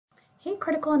Hey,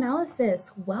 Critical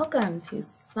Analysis! Welcome to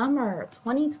Summer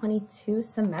 2022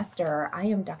 semester. I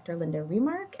am Dr. Linda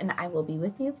Remark, and I will be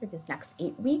with you for this next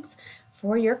 8 weeks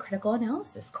for your Critical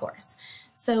Analysis course.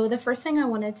 So the first thing I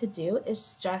wanted to do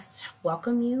is just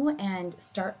welcome you and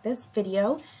start this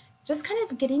video, just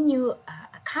kind of getting you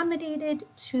accommodated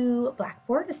to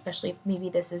Blackboard, especially if maybe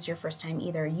this is your first time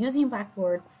either using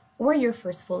Blackboard or your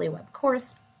first fully web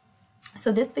course.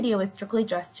 So this video is strictly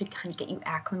just to kind of get you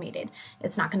acclimated.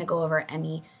 It's not going to go over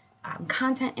any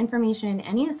content information,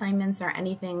 any assignments, or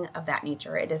anything of that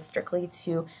nature. It is strictly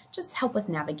to just help with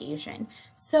navigation.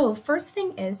 So first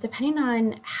thing is, depending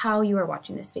on how you are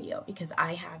watching this video, because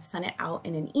I have sent it out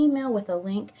in an email with a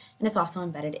link, and it's also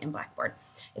embedded in Blackboard.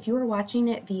 If you are watching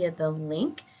it via the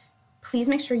link, please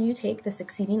make sure you take the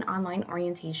Succeeding Online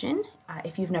Orientation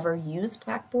if you've never used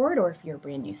Blackboard or if you're a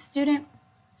brand new student,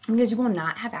 because you will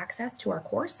not have access to our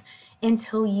course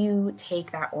until you take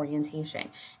that orientation.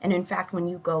 And in fact, when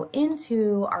you go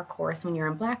into our course, when you're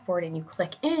in Blackboard and you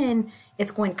click in,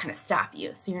 it's going to kind of stop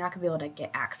you. So you're not going to be able to get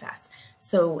access.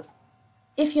 So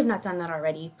if you have not done that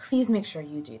already, please make sure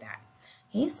you do that.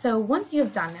 Okay, so once you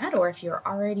have done that, or if you're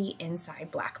already inside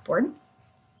Blackboard,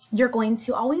 you're going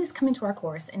to always come into our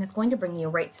course and it's going to bring you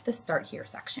right to the Start Here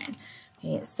section.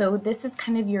 Okay, so this is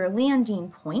kind of your landing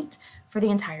point for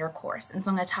the entire course. And so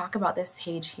I'm going to talk about this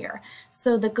page here.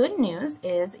 So the good news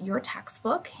is your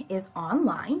textbook is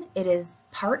online. It is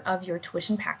part of your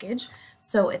tuition package.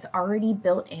 So it's already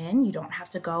built in. You don't have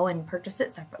to go and purchase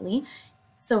it separately.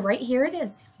 So right here it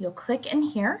is. You'll click in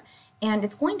here and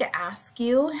it's going to ask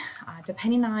you,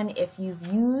 depending on if you've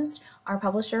used our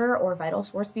publisher or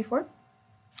VitalSource before,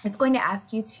 it's going to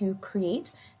ask you to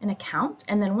create an account,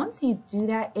 and then once you do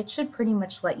that, it should pretty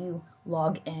much let you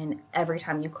log in every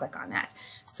time you click on that.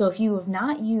 So if you have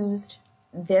not used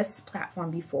this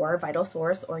platform before,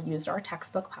 VitalSource, or used our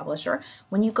textbook publisher,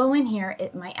 when you go in here,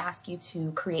 it might ask you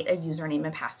to create a username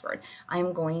and password.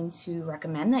 I'm going to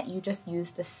recommend that you just use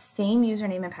the same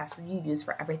username and password you use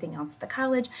for everything else at the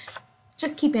college,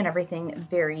 just keeping everything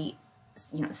very,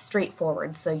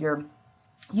 straightforward, so you're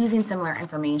using similar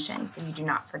information so you do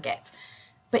not forget.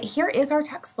 But here is our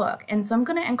textbook, and so I'm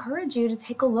going to encourage you to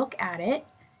take a look at it.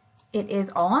 It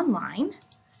is all online,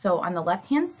 so on the left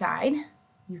hand side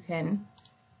you can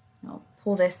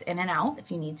pull this in and out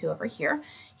if you need to over here.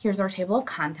 Here's our table of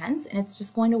contents, and it's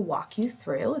just going to walk you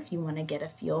through if you want to get a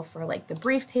feel for like the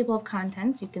brief table of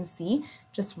contents. You can see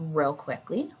just real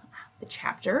quickly the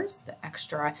chapters, the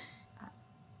extra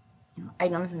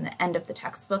items in the end of the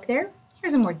textbook there.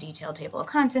 Here's a more detailed table of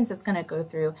contents. It's going to go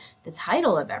through the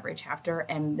title of every chapter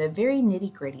and the very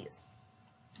nitty-gritties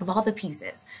of all the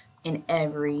pieces in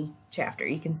every chapter.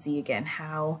 You can see again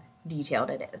how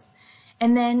detailed it is.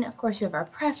 And then, of course, you have our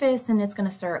preface, and it's going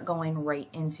to start going right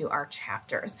into our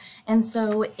chapters. And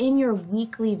so in your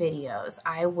weekly videos,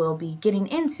 I will be getting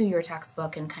into your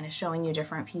textbook and kind of showing you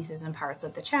different pieces and parts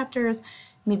of the chapters,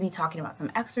 maybe talking about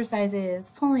some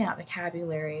exercises, pulling out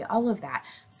vocabulary, all of that.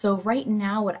 So right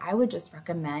now, what I would just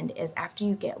recommend is after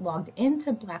you get logged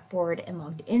into Blackboard and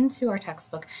logged into our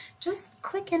textbook, just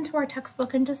click into our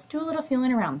textbook and just do a little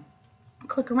feeling around.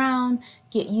 Click around,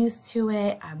 get used to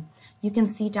it. You can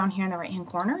see down here in the right hand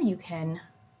corner, you can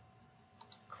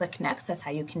click next. That's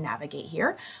how you can navigate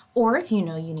here. Or if you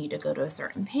know you need to go to a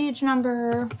certain page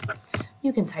number,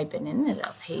 you can type it in and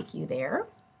it'll take you there.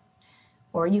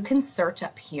 Or you can search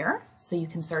up here. So you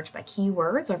can search by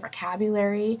keywords or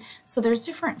vocabulary. So there's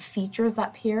different features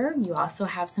up here. You also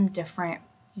have some different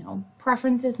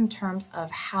preferences in terms of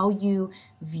how you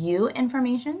view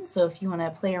information. So if you want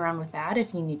to play around with that,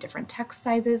 if you need different text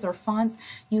sizes or fonts,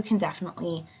 you can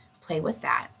definitely play with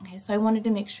that. Okay, so I wanted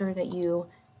to make sure that you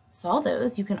saw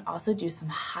those. You can also do some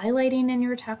highlighting in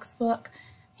your textbook.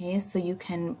 Okay, so you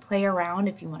can play around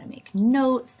if you want to make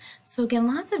notes. So again,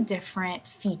 lots of different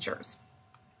features.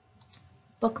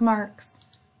 Bookmarks,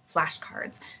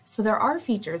 flashcards. So there are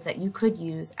features that you could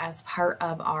use as part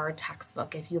of our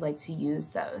textbook if you like to use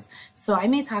those. So I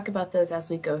may talk about those as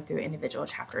we go through individual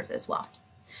chapters as well.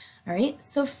 All right,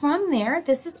 so from there,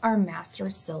 this is our master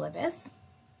syllabus.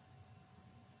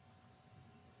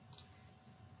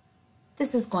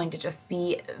 This is going to just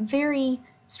be very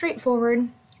straightforward.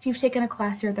 If you've taken a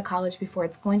class here at the college before,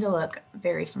 it's going to look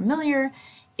very familiar.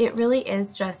 It really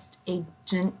is just a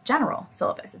general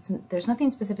syllabus. There's nothing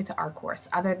specific to our course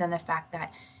other than the fact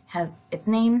that it has its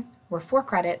name. We're 4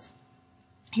 credits.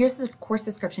 Here's the course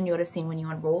description you would have seen when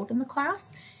you enrolled in the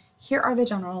class. Here are the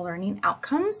general learning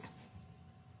outcomes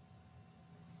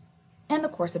and the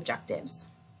course objectives.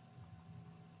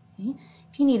 Okay.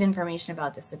 If you need information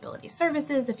about disability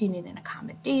services, if you need an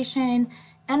accommodation,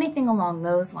 anything along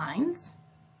those lines,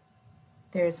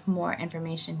 There's more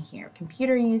information here,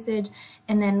 computer usage,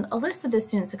 and then a list of the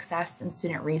student success and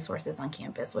student resources on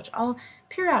campus, which I'll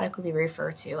periodically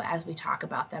refer to as we talk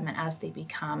about them and as they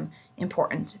become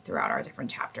important throughout our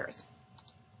different chapters.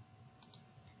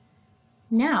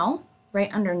 Now,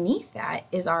 right underneath that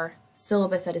is our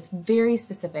syllabus that is very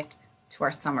specific to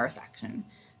our summer section.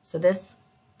 So this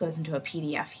goes into a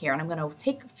PDF here, and I'm going to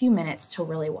take a few minutes to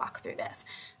really walk through this.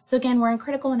 So again, we're in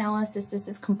critical analysis. This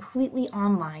is completely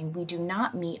online. We do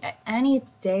not meet at any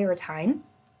day or time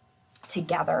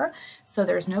together. So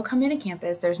there's no coming to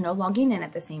campus. There's no logging in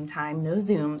at the same time, no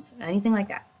Zooms, anything like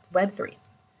that. Web 3.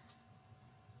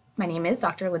 My name is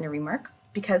Dr. Linda Remark.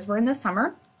 Because we're in the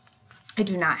summer, I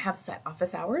do not have set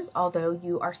office hours, although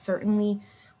you are certainly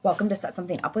welcome to set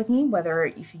something up with me, whether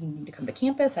if you need to come to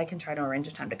campus, I can try to arrange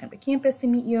a time to come to campus to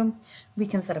meet you. We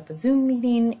can set up a Zoom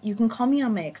meeting. You can call me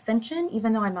on my extension.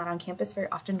 Even though I'm not on campus very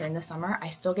often during the summer, I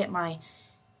still get my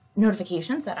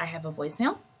notifications that I have a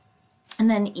voicemail, and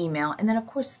then email, and then of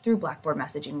course through Blackboard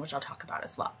messaging, which I'll talk about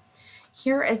as well.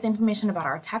 Here is the information about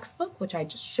our textbook, which I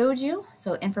just showed you.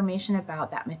 So information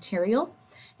about that material.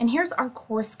 And here's our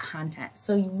course content.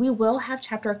 So we will have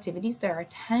chapter activities. There are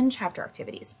 10 chapter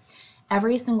activities.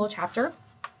 Every single chapter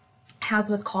has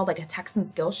what's called like a text and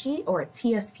skill sheet, or a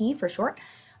TSP for short,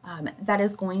 that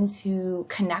is going to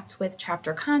connect with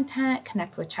chapter content,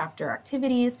 connect with chapter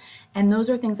activities, and those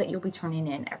are things that you'll be turning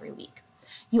in every week.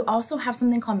 You also have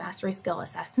something called Mastery Skill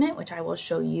Assessment, which I will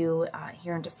show you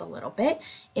here in just a little bit.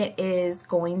 It is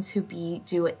going to be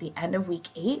due at the end of week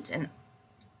 8, and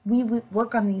we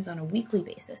work on these on a weekly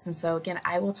basis. And so again,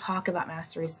 I will talk about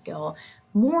Mastery Skill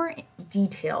more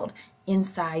detailed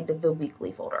inside the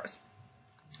weekly folders.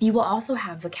 You will also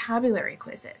have vocabulary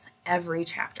quizzes every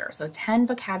chapter. So 10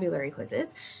 vocabulary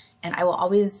quizzes, and I will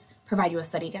always provide you a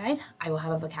study guide. I will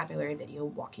have a vocabulary video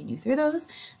walking you through those.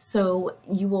 So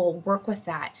you will work with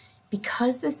that.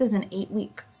 Because this is an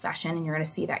 8-week session, and you're going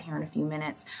to see that here in a few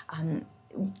minutes,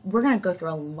 we're going to go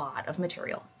through a lot of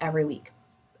material every week.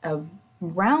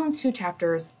 Around 2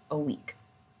 chapters a week.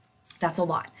 That's a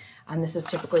lot. This is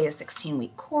typically a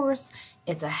 16-week course.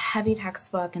 It's a heavy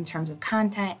textbook in terms of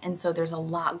content, and so there's a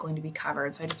lot going to be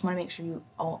covered. So I just want to make sure you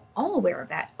all aware of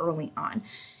that early on.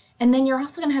 And then you're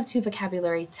also going to have 2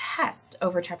 vocabulary tests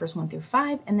over chapters 1 through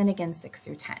 5, and then again 6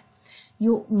 through 10.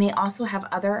 You may also have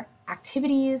other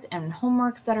activities and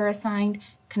homeworks that are assigned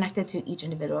connected to each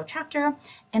individual chapter.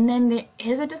 And then there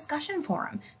is a discussion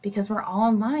forum because we're all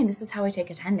online. This is how I take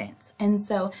attendance. And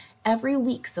so every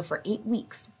week, so for 8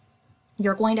 weeks,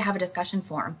 you're going to have a discussion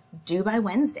forum due by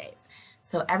Wednesdays.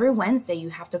 So every Wednesday you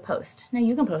have to post. Now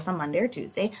you can post on Monday or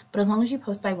Tuesday, but as long as you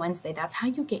post by Wednesday, that's how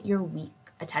you get your week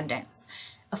attendance.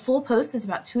 A full post is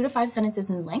about 2 to 5 sentences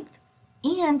in length.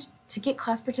 And to get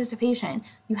class participation,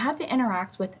 you have to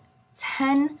interact with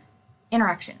 10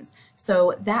 interactions.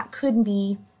 So that could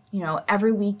be,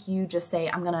 every week you just say,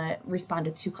 I'm going to respond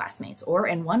to 2 classmates. Or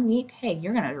in 1 week, hey,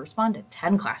 you're going to respond to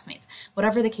 10 classmates,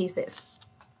 whatever the case is.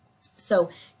 So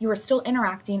you are still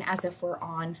interacting as if we're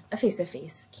on a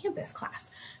face-to-face campus class.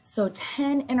 So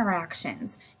 10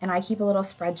 interactions, and I keep a little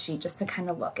spreadsheet just to kind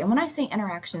of look. And when I say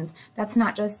interactions, that's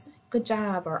not just good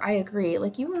job or I agree.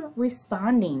 Like, you are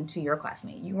responding to your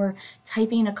classmate. You are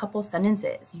typing a couple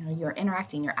sentences. You're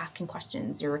interacting. You're asking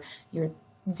questions. You're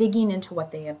digging into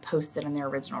what they have posted in their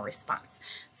original response.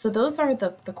 So those are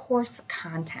the course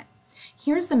content.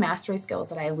 Here's the mastery skills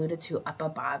that I alluded to up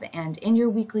above, and in your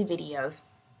weekly videos,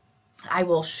 I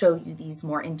will show you these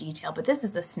more in detail, but this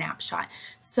is the snapshot.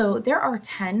 So there are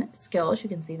 10 skills. You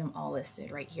can see them all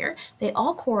listed right here. They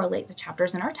all correlate to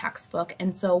chapters in our textbook.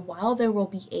 And so while there will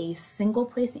be a single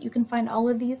place that you can find all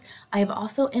of these, I have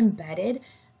also embedded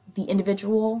the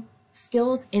individual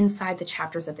skills inside the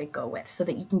chapters that they go with so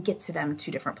that you can get to them 2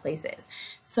 different places.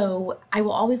 So I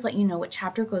will always let you know what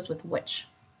chapter goes with which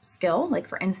skill. Like,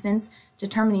 for instance,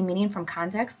 determining meaning from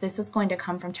context. This is going to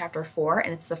come from chapter 4,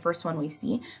 and it's the first one we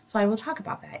see. So I will talk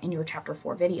about that in your chapter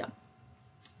 4 video.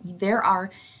 There are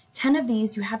 10 of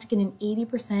these. You have to get an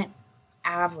 80%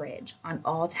 average on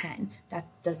all 10. That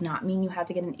does not mean you have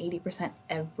to get an 80%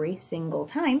 every single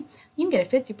time. You can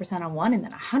get a 50% on one, and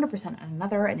then 100% on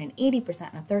another, and an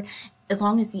 80% on a third, as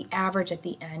long as the average at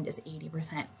the end is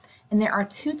 80%. And there are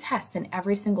 2 tests in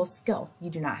every single skill. You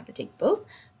do not have to take both.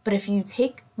 But if you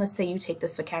take, let's say you take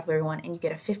this vocabulary one and you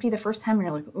get a 50 the first time and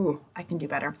you're like, ooh, I can do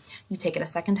better. You take it a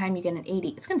second time, you get an 80.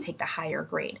 It's going to take the higher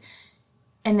grade.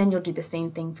 And then you'll do the same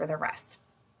thing for the rest.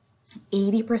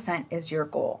 80% is your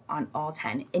goal on all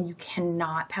 10, and you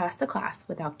cannot pass the class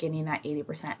without getting that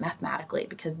 80% mathematically,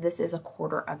 because this is a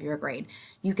quarter of your grade.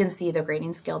 You can see the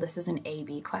grading scale. This is an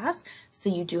A/B class, so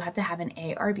you do have to have an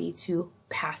A or B to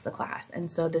pass the class.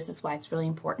 And so this is why it's really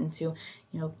important to,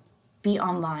 be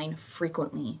online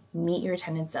frequently, meet your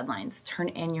attendance deadlines, turn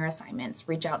in your assignments,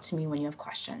 reach out to me when you have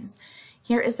questions.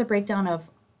 Here is the breakdown of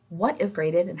what is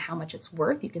graded and how much it's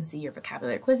worth. You can see your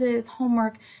vocabulary quizzes,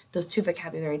 homework, those 2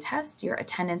 vocabulary tests, your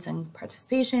attendance and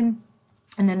participation,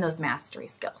 and then those mastery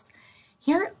skills.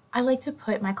 Here, I like to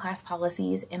put my class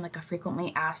policies in like a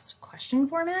frequently asked question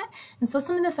format. And so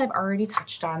some of this I've already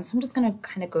touched on, so I'm just gonna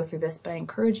kind of go through this, but I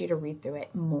encourage you to read through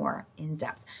it more in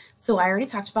depth. So I already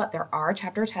talked about there are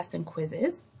chapter tests and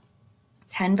quizzes,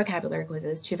 10 vocabulary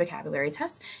quizzes, 2 vocabulary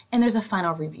tests, and there's a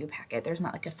final review packet. There's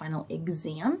not like a final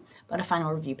exam, but a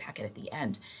final review packet at the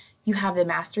end. You have the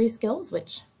mastery skills,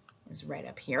 which is right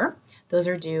up here. Those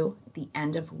are due at the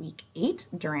end of week 8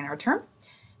 during our term.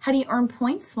 How do you earn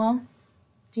points? Well,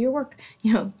 do your work,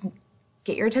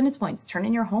 get your attendance points, turn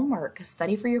in your homework,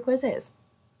 study for your quizzes.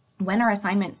 When are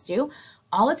assignments due?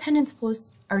 All attendance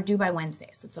posts are due by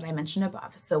Wednesdays. That's what I mentioned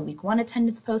above. So week 1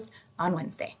 attendance post on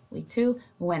Wednesday, week 2,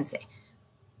 Wednesday.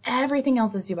 Everything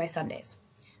else is due by Sundays.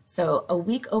 So a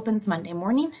week opens Monday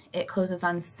morning, it closes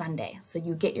on Sunday. So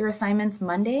you get your assignments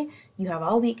Monday, you have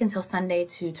all week until Sunday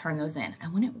to turn those in. I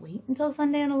wouldn't wait until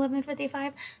Sunday at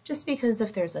 11:55, just because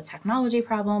if there's a technology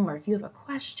problem or if you have a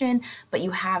question, but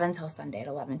you have until Sunday at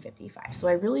 11:55. So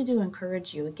I really do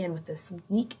encourage you, again, with this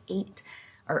week 8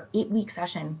 or 8-week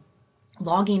session,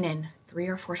 logging in 3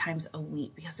 or 4 times a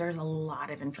week, because there's a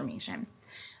lot of information.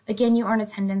 Again, you earn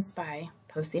attendance by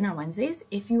posting on Wednesdays.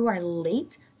 If you are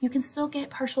late, you can still get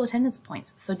partial attendance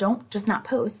points. So don't just not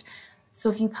post. So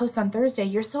if you post on Thursday,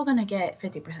 you're still going to get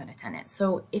 50% attendance.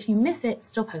 So if you miss it,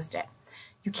 still post it.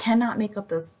 You cannot make up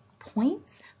those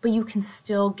points, but you can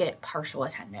still get partial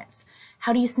attendance.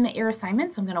 How do you submit your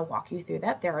assignments? I'm going to walk you through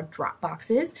that. There are drop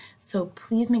boxes. So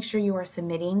please make sure you are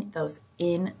submitting those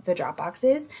in the drop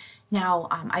boxes. Now,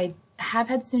 I have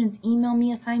had students email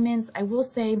me assignments. I will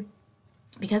say,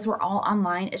 because we're all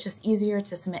online, it's just easier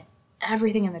to submit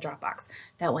everything in the Dropbox.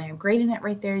 That way I'm grading it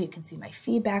right there. You can see my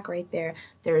feedback right there.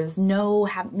 There's no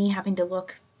me having to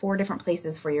look 4 different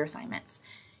places for your assignments.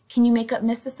 Can you make up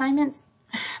missed assignments?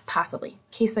 Possibly,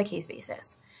 case by case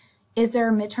basis. Is there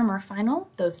a midterm or final?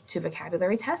 Those 2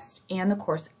 vocabulary tests and the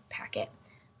course packet.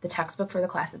 The textbook for the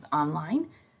class is online.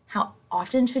 How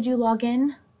often should you log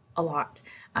in? A lot.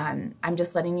 I'm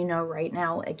just letting you know right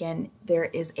now, again, there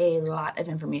is a lot of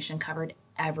information covered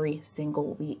every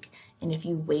single week. And if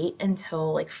you wait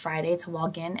until like Friday to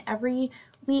log in every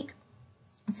week,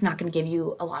 it's not going to give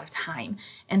you a lot of time.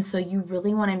 And so you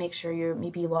really want to make sure you're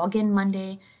maybe log in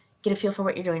Monday, get a feel for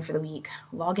what you're doing for the week,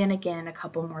 log in again a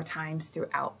couple more times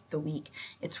throughout the week.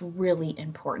 It's really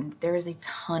important. There is a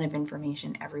ton of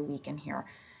information every week in here.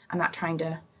 I'm not trying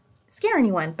to scare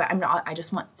anyone, but I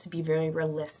just want to be very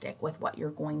realistic with what you're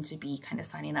going to be kind of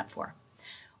signing up for.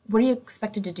 What are you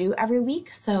expected to do every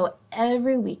week? So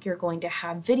every week you're going to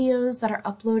have videos that are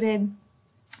uploaded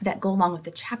that go along with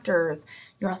the chapters.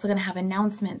 You're also going to have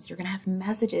announcements. You're going to have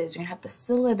messages. You're going to have the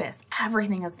syllabus.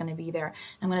 Everything is going to be there.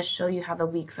 I'm going to show you how the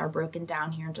weeks are broken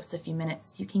down here in just a few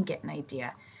minutes so you can get an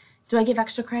idea. Do I give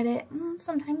extra credit?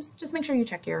 Sometimes. Just make sure you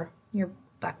check your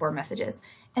Blackboard messages.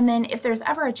 And then if there's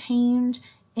ever a change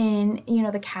in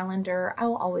the calendar, I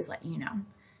will always let you know.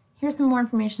 Here's some more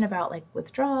information about like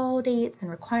withdrawal dates and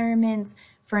requirements.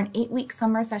 For an 8-week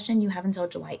summer session, you have until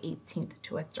July 18th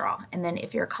to withdraw. And then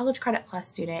if you're a College Credit Plus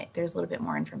student, there's a little bit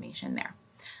more information there.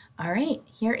 All right,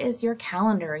 here is your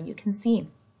calendar. You can see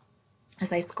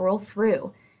as I scroll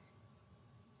through,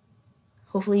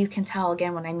 hopefully you can tell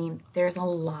again what I mean. There's a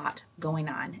lot going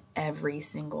on every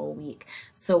single week.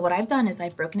 So what I've done is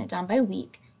I've broken it down by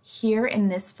week. Here in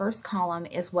this first column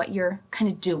is what you're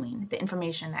kind of doing, the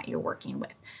information that you're working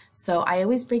with. So I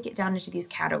always break it down into these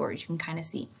categories. You can kind of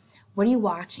see, what are you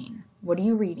watching? What are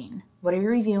you reading? What are you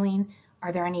reviewing?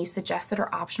 Are there any suggested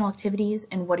or optional activities?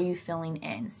 And what are you filling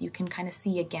in? So you can kind of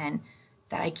see again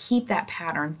that I keep that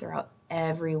pattern throughout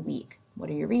every week. What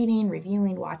are you reading,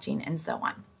 reviewing, watching, and so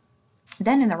on.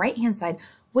 Then in the right-hand side,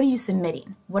 what are you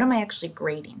submitting? What am I actually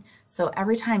grading? So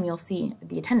every time you'll see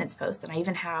the attendance post, and I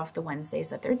even have the Wednesdays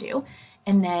that they're due,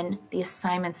 and then the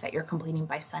assignments that you're completing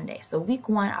by Sunday. So week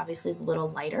 1 obviously is a little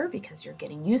lighter because you're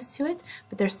getting used to it,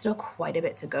 but there's still quite a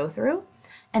bit to go through.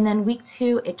 And then week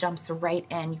 2, it jumps right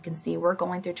in. You can see we're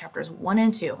going through chapters 1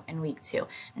 and 2 in week 2.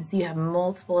 And so you have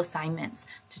multiple assignments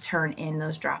to turn in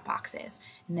those drop boxes.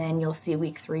 And then you'll see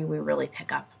week 3, we really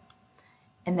pick up.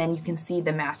 and then you can see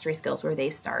the mastery skills where they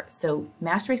start. So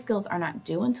mastery skills are not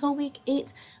due until week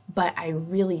 8, but I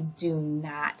really do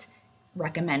not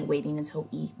recommend waiting until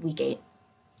week 8.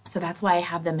 So that's why I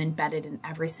have them embedded in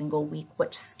every single week,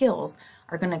 which skills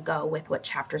are going to go with what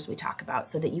chapters we talk about,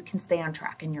 so that you can stay on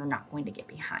track and you're not going to get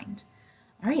behind.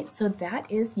 All right, so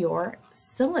that is your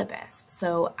syllabus.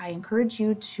 So I encourage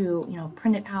you to,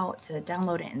 print it out, to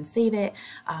download it and save it.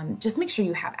 Just make sure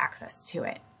you have access to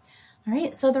it. All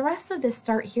right, so the rest of this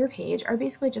Start Here page are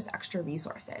basically just extra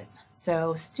resources.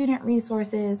 So student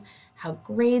resources, how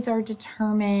grades are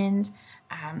determined,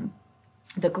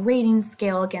 the grading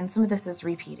scale. Again, some of this is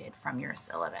repeated from your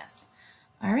syllabus.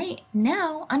 All right,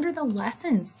 now under the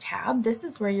Lessons tab, this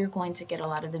is where you're going to get a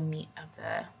lot of the meat of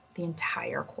the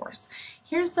entire course.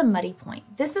 Here's the Muddy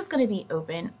Point. This is going to be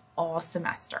open all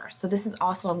semester. So this is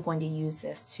also, I'm going to use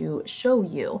this to show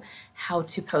you how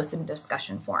to post in a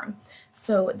discussion forum.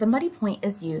 So the Muddy Point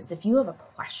is used if you have a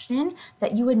question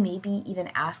that you would maybe even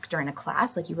ask during a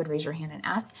class, like you would raise your hand and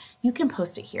ask, you can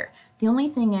post it here. The only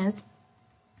thing is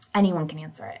anyone can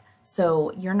answer it.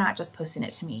 So you're not just posting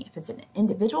it to me. If it's an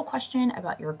individual question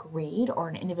about your grade or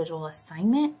an individual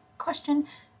assignment question,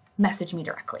 message me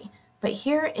directly. But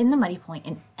here in the Muddy Point,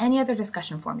 in any other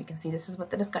discussion forum, you can see this is what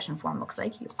the discussion forum looks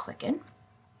like. You click in.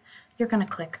 You're going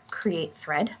to click Create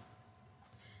Thread.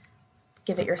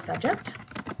 Give it your subject.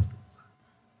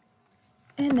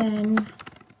 And then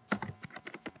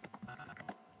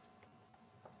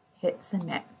hit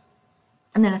Submit.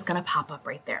 And then it's going to pop up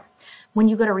right there. When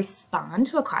you go to respond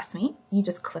to a classmate, you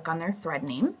just click on their thread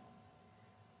name,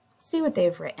 see what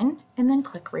they've written, and then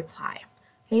click Reply.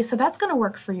 Okay, so that's going to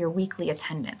work for your weekly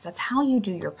attendance. That's how you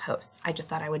do your posts. I just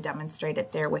thought I would demonstrate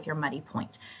it there with your Muddy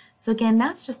Point. So again,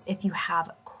 that's just if you have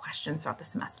questions throughout the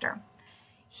semester.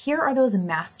 Here are those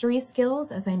mastery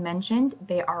skills. As I mentioned,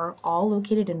 they are all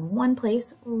located in one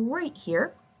place right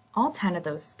here, all 10 of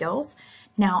those skills.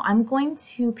 Now I'm going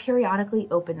to periodically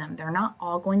open them. They're not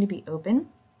all going to be open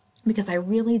because I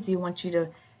really do want you to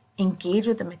engage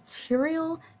with the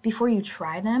material before you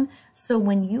try them. So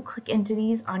when you click into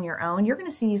these on your own, you're going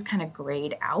to see these kind of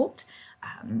grayed out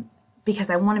because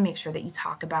I want to make sure that you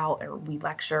talk about, or we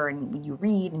lecture and you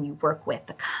read and you work with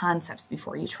the concepts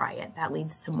before you try it. That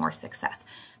leads to more success.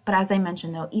 But as I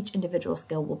mentioned though, each individual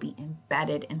skill will be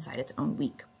embedded inside its own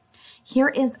week. Here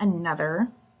is another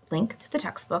link to the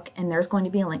textbook, and there's going to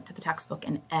be a link to the textbook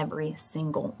in every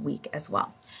single week as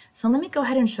well. So let me go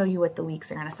ahead and show you what the weeks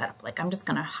are going to set up like. I'm just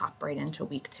going to hop right into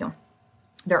week 2.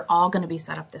 They're all going to be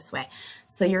set up this way.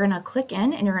 So you're going to click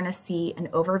in and you're going to see an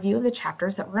overview of the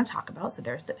chapters that we're going to talk about. So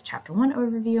there's the chapter 1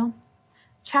 overview,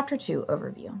 chapter 2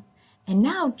 overview. And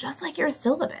now, just like your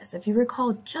syllabus, if you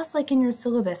recall, just like in your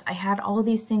syllabus, I had all of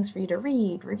these things for you to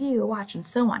read, review, watch, and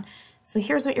so on. So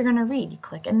here's what you're going to read. You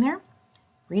click in there.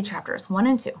 Read chapters 1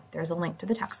 and 2. There's a link to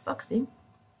the textbook. See,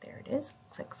 there it is.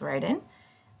 Clicks right in.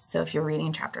 So if you're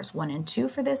reading chapters 1 and 2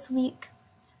 for this week,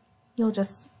 you'll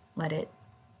just let it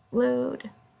load.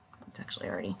 It's actually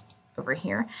already over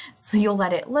here. So you'll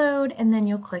let it load and then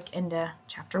you'll click into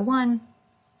chapter 1.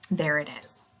 There it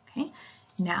is. Okay.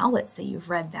 Now let's say you've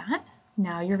read that.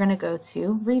 Now you're going to go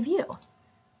to review.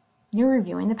 You're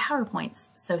reviewing the PowerPoints.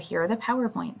 So here are the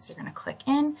PowerPoints. You're going to click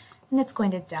in and it's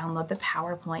going to download the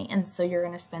PowerPoint. And so you're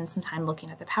going to spend some time looking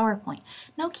at the PowerPoint.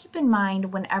 Now keep in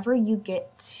mind, whenever you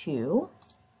get to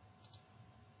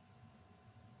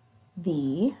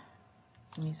the,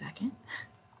 give me a second,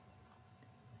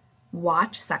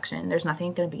 watch section, there's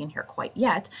nothing going to be in here quite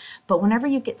yet, but whenever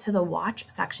you get to the watch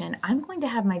section, I'm going to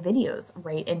have my videos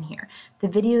right in here. The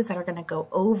videos that are going to go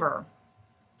over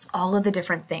all of the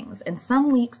different things. And some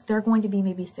weeks they're going to be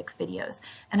maybe 6 videos.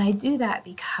 And I do that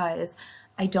because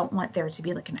I don't want there to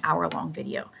be like an hour-long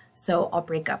video. So I'll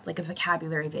break up like a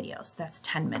vocabulary video. So that's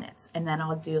 10 minutes. And then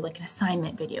I'll do like an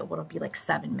assignment video, what'll be like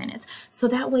 7 minutes. So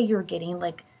that way you're getting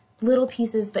like little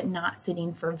pieces, but not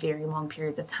sitting for very long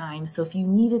periods of time. So if you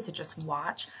needed to just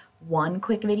watch one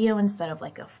quick video instead of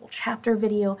like a full chapter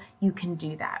video, you can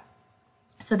do that.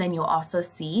 So then you'll also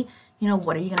see,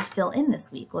 what are you going to fill in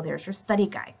this week? Well, there's your study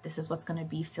guide. This is what's going to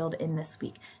be filled in this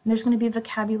week. And there's going to be a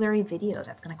vocabulary video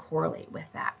that's going to correlate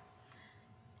with that.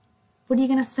 What are you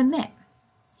going to submit?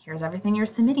 Here's everything you're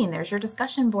submitting. There's your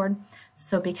discussion board.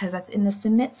 So because that's in the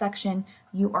submit section,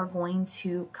 you are going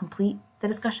to complete the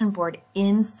discussion board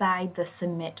inside the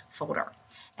submit folder.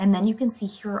 And then you can see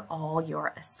here all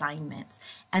your assignments.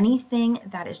 Anything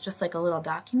that is just like a little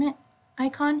document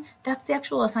icon, that's the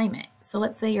actual assignment. So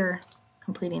let's say you're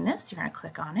completing this, you're going to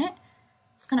click on it.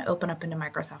 It's going to open up into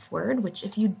Microsoft Word, which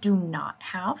if you do not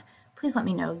have, please let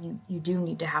me know. You do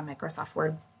need to have Microsoft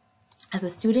Word. As a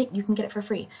student, you can get it for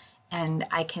free. And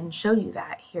I can show you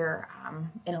that here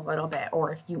in a little bit,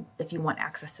 or if you want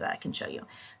access to that, I can show you.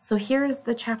 So here's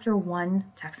the chapter 1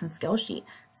 text and skill sheet.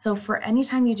 So for any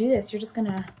time you do this, you're just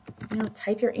gonna,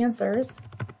 type your answers,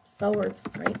 spell words,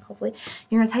 right? Hopefully.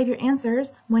 You're gonna type your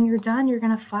answers. When you're done, you're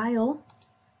gonna file,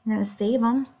 you're gonna save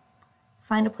them,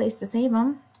 find a place to save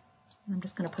them. I'm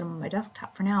just gonna put them on my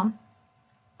desktop for now.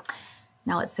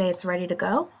 Now let's say it's ready to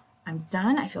go. I'm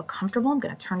done, I feel comfortable, I'm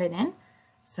gonna turn it in.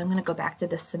 So I'm going to go back to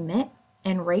the submit,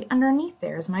 and right underneath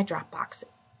there is my Dropbox.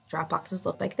 Dropboxes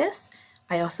look like this.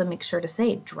 I also make sure to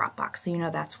say Dropbox so you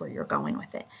know that's where you're going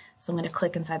with it. So I'm going to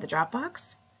click inside the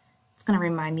Dropbox. It's going to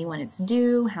remind me when it's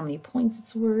due, how many points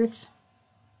it's worth.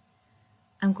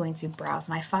 I'm going to browse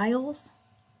my files.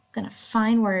 I'm going to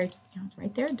find where, it's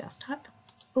right there, desktop,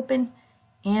 open,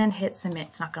 and hit submit.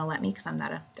 It's not going to let me because I'm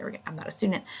not a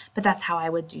student, but that's how I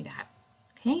would do that.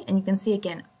 Okay, and you can see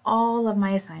again, all of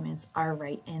my assignments are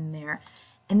right in there.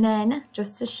 And then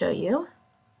just to show you,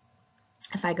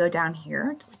 if I go down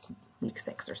here to like week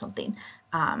 6 or something,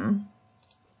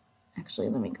 actually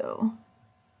let me go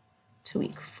to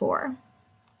week 4.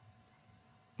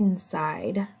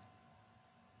 Inside,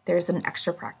 there's an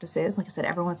extra practices. Like I said,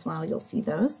 every once in a while you'll see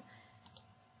those.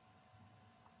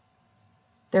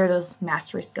 There are those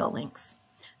mastery skill links.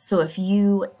 So if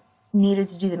you needed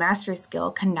to do the mastery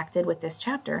skill connected with this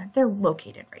chapter, they're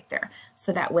located right there.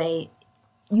 So that way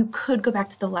you could go back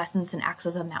to the lessons and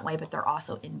access them that way, but they're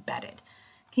also embedded.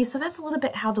 Okay, so that's a little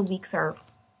bit how the weeks are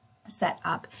set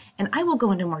up, and I will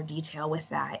go into more detail with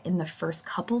that in the first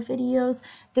couple videos.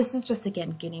 This is just,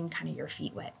 again, getting kind of your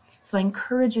feet wet. So I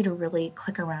encourage you to really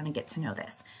click around and get to know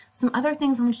this. Some other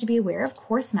things I want you to be aware of: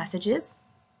 course messages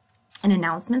and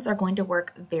announcements are going to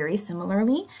work very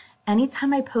similarly.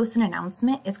 Anytime I post an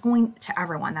announcement, it's going to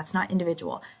everyone. That's not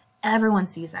individual. Everyone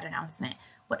sees that announcement.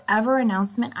 Whatever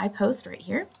announcement I post right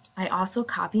here, I also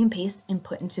copy and paste and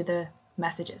put into the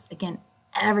messages. Again,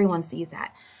 everyone sees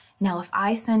that. Now, if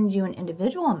I send you an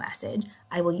individual message,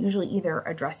 I will usually either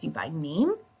address you by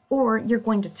name, or you're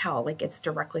going to tell, like it's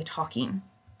directly talking,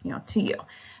 to you.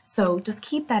 So just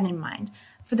keep that in mind.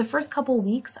 For the first couple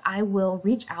weeks, I will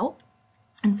reach out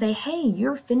and say, hey,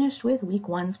 you're finished with week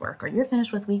 1's work, or you're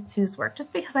finished with week 2's work,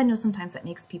 just because I know sometimes that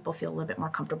makes people feel a little bit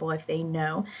more comfortable if they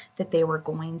know that they were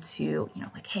going to,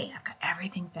 like, hey, I've got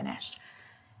everything finished.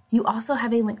 You also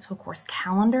have a link to a course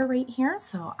calendar right here.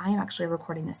 So I am actually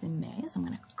recording this in May, so I'm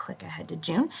going to click ahead to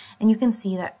June, and you can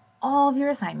see that all of your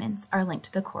assignments are linked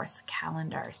to the course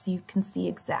calendar, so you can see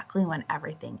exactly when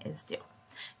everything is due.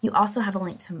 You also have a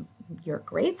link to your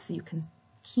grades, so you can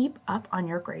keep up on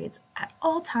your grades at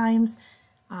all times.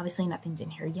 Obviously nothing's in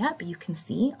here yet, but you can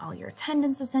see all your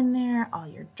attendance is in there, all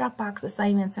your Dropbox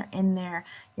assignments are in there,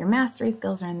 your mastery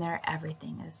skills are in there,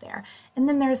 everything is there. And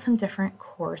then there's some different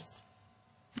course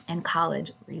and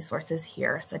college resources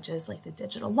here, such as like the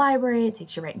digital library. It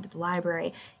takes you right into the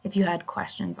library. If you had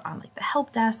questions on like the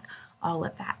help desk, all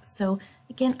of that. So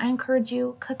again, I encourage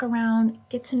you, click around,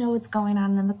 get to know what's going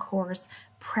on in the course,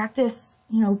 practice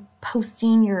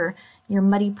posting your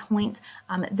muddy point.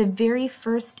 The very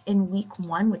first in week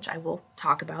 1, which I will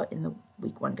talk about in the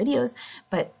week 1 videos,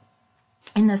 but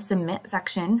in the submit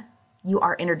section, you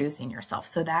are introducing yourself.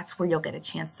 So that's where you'll get a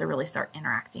chance to really start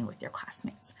interacting with your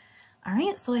classmates. All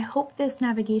right, so I hope this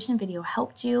navigation video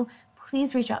helped you.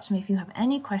 Please reach out to me if you have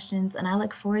any questions, and I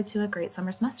look forward to a great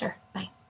summer semester. Bye.